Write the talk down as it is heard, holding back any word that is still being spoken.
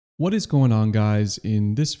What is going on, guys?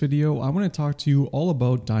 In this video, I want to talk to you all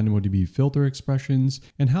about DynamoDB filter expressions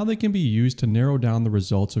and how they can be used to narrow down the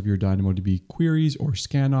results of your DynamoDB queries or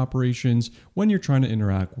scan operations when you're trying to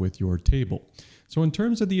interact with your table. So in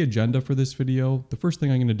terms of the agenda for this video, the first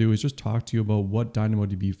thing I'm going to do is just talk to you about what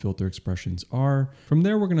DynamoDB filter expressions are. From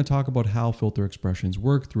there, we're going to talk about how filter expressions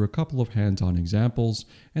work through a couple of hands-on examples.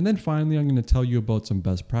 And then finally, I'm going to tell you about some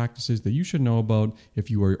best practices that you should know about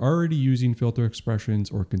if you are already using filter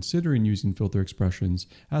expressions or considering using filter expressions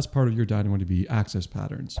as part of your DynamoDB access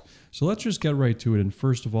patterns. So let's just get right to it and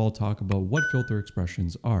first of all talk about what filter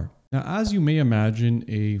expressions are. Now, as you may imagine,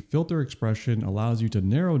 a filter expression allows you to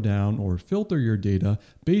narrow down or filter your data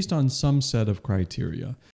based on some set of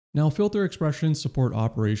criteria. Now, filter expressions support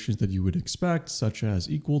operations that you would expect, such as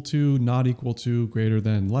equal to, not equal to, greater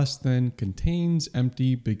than, less than, contains,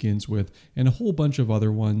 empty, begins with, and a whole bunch of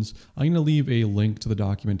other ones. I'm going to leave a link to the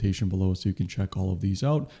documentation below so you can check all of these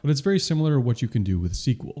out, but it's very similar to what you can do with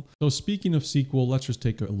SQL. So speaking of SQL, let's just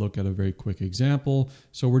take a look at a very quick example.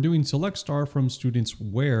 So we're doing select star from students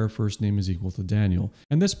where first name is equal to Daniel.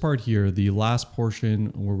 And this part here, the last portion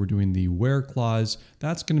where we're doing the where clause,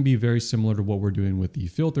 that's going to be very similar to what we're doing with the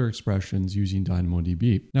filter expressions using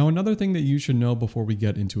DynamoDB. Now, another thing that you should know before we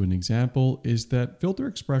get into an example is that filter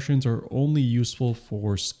expressions are only useful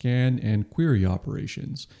for scan and query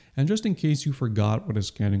operations. And just in case you forgot what a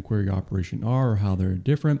scan and query operation are or how they're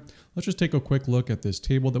different, let's just take a quick look at this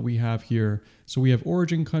table that we have here. So we have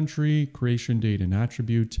origin country, creation date, and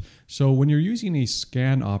attribute. So when you're using a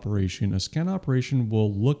scan operation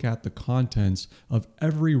will look at the contents of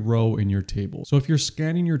every row in your table. So if you're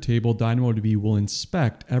scanning your table, DynamoDB will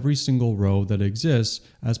inspect every single row that exists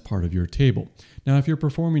as part of your table. Now, if you're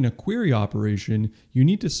performing a query operation, you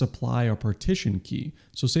need to supply a partition key.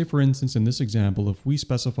 So say, for instance, in this example, if we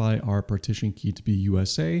specify our partition key to be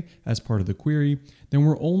USA as part of the query, then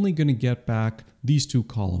we're only going to get back these two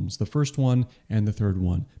columns, the first one and the third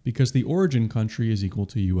one, because the origin country is equal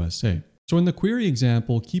to USA. So in the query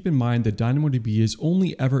example, keep in mind that DynamoDB is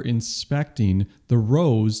only ever inspecting the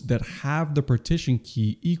rows that have the partition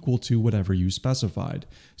key equal to whatever you specified.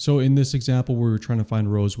 So in this example, where we're trying to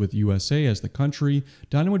find rows with USA as the country,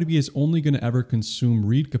 DynamoDB is only going to ever consume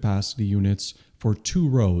read capacity units for two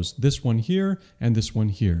rows, this one here and this one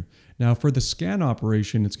here. Now for the scan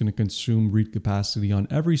operation, it's going to consume read capacity on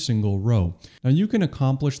every single row. Now you can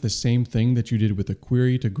accomplish the same thing that you did with a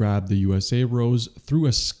query to grab the USA rows through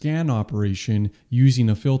a scan operation using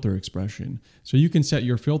a filter expression. So you can set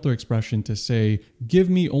your filter expression to say, give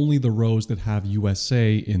me only the rows that have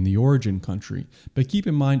USA in the origin country. But keep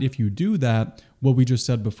in mind, if you do that, what we just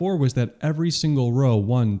said before was that every single row,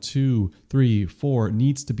 1, 2, 3, 4,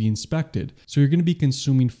 needs to be inspected. So you're going to be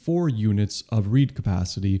consuming 4 units of read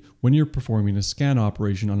capacity when you're performing a scan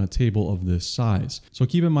operation on a table of this size. So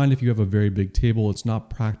keep in mind, if you have a very big table, it's not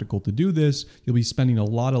practical to do this. You'll be spending a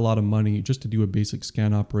lot of money just to do a basic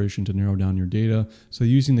scan operation to narrow down your data. So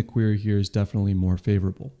using the query here is definitely more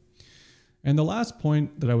favorable. And the last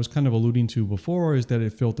point that I was kind of alluding to before is that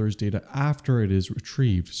it filters data after it is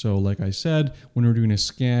retrieved. So like I said, when we're doing a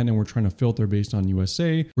scan and we're trying to filter based on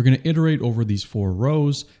USA, we're going to iterate over these 4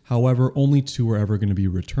 rows. However, only 2 are ever going to be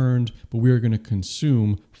returned, but we are going to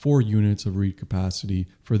consume 4 units of read capacity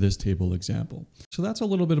for this table example. So that's a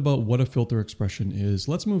little bit about what a filter expression is.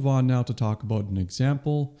 Let's move on now to talk about an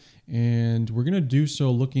example. And we're going to do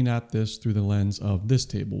so looking at this through the lens of this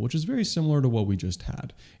table, which is very similar to what we just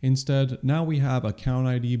had. Instead, now we have account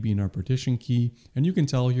ID being our partition key, and you can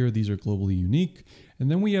tell here these are globally unique. And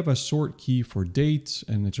then we have a sort key for dates,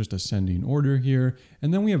 and it's just ascending order here.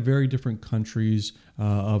 And then we have very different countries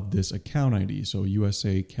of this account ID. So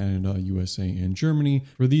USA, Canada, USA, and Germany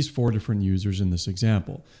for these 4 different users in this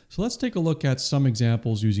example. So let's take a look at some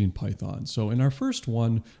examples using Python. So in our first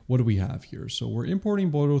one, what do we have here? So we're importing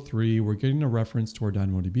Bodo 3, we're getting a reference to our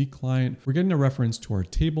DynamoDB client, we're getting a reference to our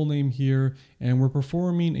table name here, and we're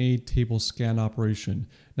performing a table scan operation.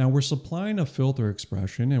 Now we're supplying a filter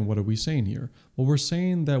expression, and what are we saying here? Well, we're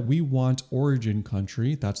saying that we want origin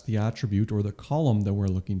country, that's the attribute or the column that we're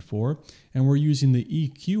looking for, and we're using the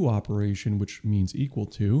EQ operation, which means equal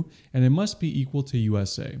to, and it must be equal to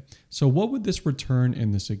USA. So what would this return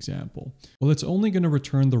in this example? Well, it's only going to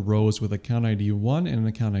return the rows with account ID 1 and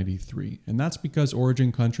account ID 3, and that's because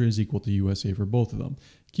origin country is equal to USA for both of them.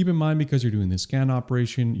 Keep in mind, because you're doing the scan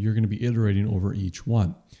operation, you're going to be iterating over each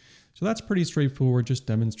one. So that's pretty straightforward, just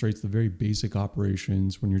demonstrates the very basic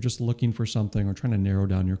operations when you're just looking for something or trying to narrow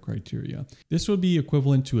down your criteria. This would be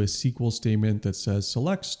equivalent to a SQL statement that says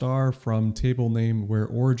select star from table name where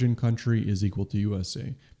origin country is equal to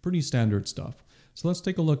USA. Pretty standard stuff. So let's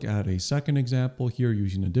take a look at a second example here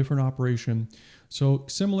using a different operation. So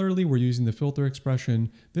similarly, we're using the filter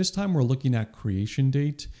expression. This time we're looking at creation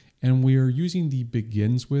date, and we're using the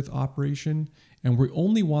begins with operation, and we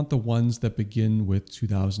only want the ones that begin with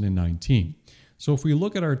 2019. So if we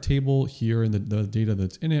look at our table here and the data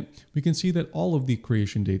that's in it, we can see that all of the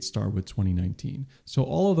creation dates start with 2019. So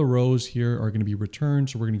all of the rows here are going to be returned.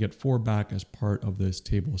 So we're going to get 4 back as part of this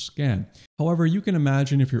table scan. However, you can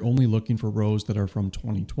imagine if you're only looking for rows that are from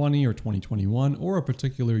 2020 or 2021 or a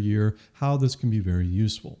particular year, how this can be very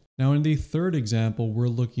useful. Now in the third example, we're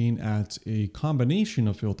looking at a combination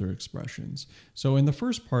of filter expressions. So in the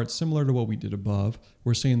first part, similar to what we did above,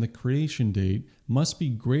 we're saying the creation date must be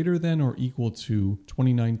greater than or equal to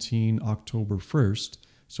 2019 October 1st.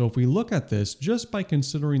 So if we look at this just by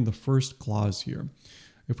considering the first clause here,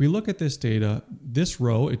 if we look at this data, this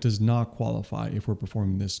row, it does not qualify if we're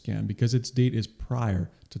performing this scan because its date is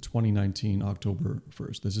prior to 2019 October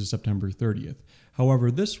 1st. This is September 30th.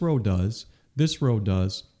 However, this row does,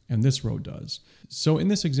 and this row does. So in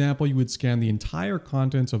this example, you would scan the entire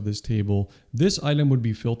contents of this table. This item would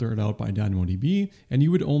be filtered out by DynamoDB, and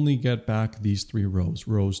you would only get back these 3 rows,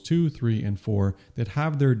 rows 2, 3, and 4, that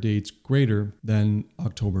have their dates greater than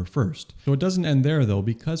October 1st. So it doesn't end there though,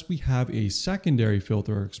 because we have a secondary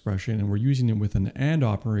filter expression and we're using it with an AND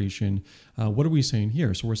operation. What are we saying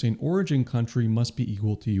here? So we're saying origin country must be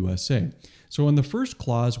equal to USA. So in the first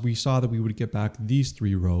clause, we saw that we would get back these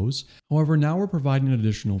 3 rows. However, now we're providing an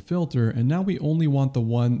additional filter, and now we only want the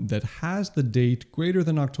one that has the date greater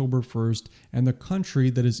than October 1st and the country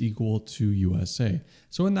that is equal to USA.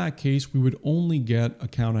 So in that case, we would only get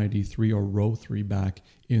account ID 3 or row 3 back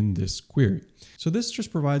in this query. So this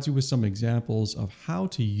just provides you with some examples of how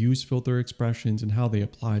to use filter expressions and how they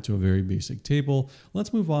apply to a very basic table.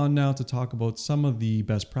 Let's move on now to talk about some of the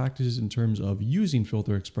best practices in terms of using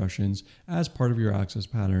filter expressions as part of your access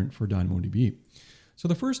pattern for DynamoDB. So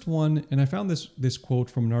the first one, and I found this quote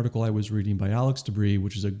from an article I was reading by Alex Debris,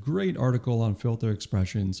 which is a great article on filter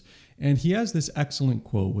expressions. And he has this excellent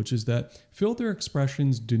quote, which is that filter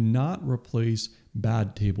expressions do not replace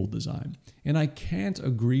bad table design. And I can't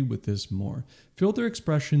agree with this more. Filter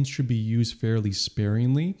expressions should be used fairly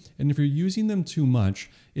sparingly. And if you're using them too much,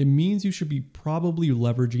 it means you should be probably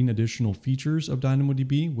leveraging additional features of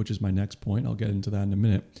DynamoDB, which is my next point. I'll get into that in a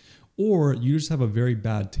minute. Or you just have a very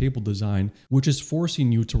bad table design, which is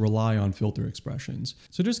forcing you to rely on filter expressions.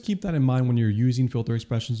 So just keep that in mind when you're using filter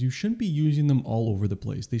expressions. You shouldn't be using them all over the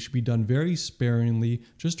place. They should be done very sparingly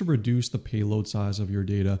just to reduce the payload size of your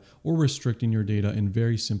data or restricting your data in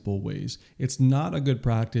very simple ways. It's not a good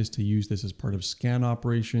practice to use this as part of scan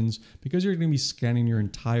operations because you're going to be scanning your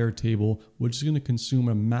entire table, which is going to consume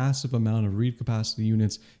a massive amount of read capacity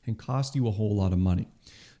units and cost you a whole lot of money.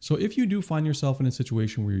 So if you do find yourself in a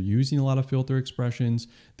situation where you're using a lot of filter expressions,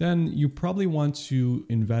 then you probably want to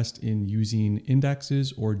invest in using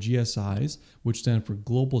indexes or GSIs, which stand for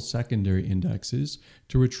global secondary indexes,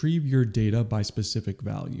 to retrieve your data by specific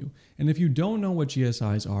value. And if you don't know what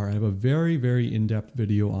GSIs are, I have a very, very in-depth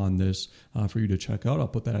video on this for you to check out. I'll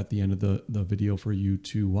put that at the end of the video for you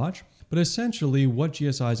to watch. But essentially what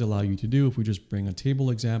GSIs allow you to do, if we just bring a table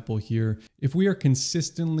example here, if we are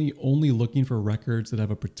consistently only looking for records that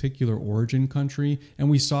have a particular origin country, and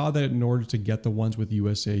we saw that in order to get the ones with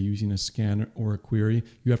USA using a scan or a query,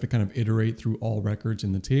 you have to kind of iterate through all records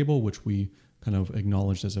in the table, which we kind of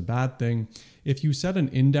acknowledged as a bad thing. If you set an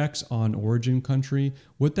index on origin country,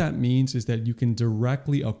 what that means is that you can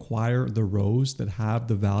directly acquire the rows that have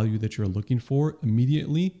the value that you're looking for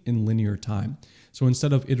immediately in linear time. So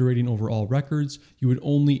instead of iterating over all records, you would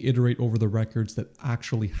only iterate over the records that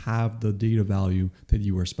actually have the data value that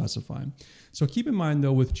you are specifying. So keep in mind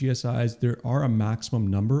though, with GSIs, there are a maximum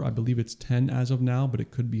number. I believe it's 10 as of now, but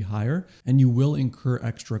it could be higher, and you will incur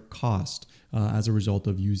extra cost as a result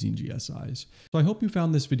of using GSIs. So I hope you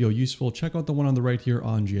found this video useful. Check out the one on the right here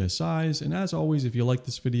on GSIs. And as always, if you like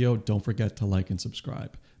this video, don't forget to like and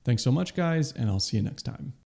subscribe. Thanks so much, guys, and I'll see you next time.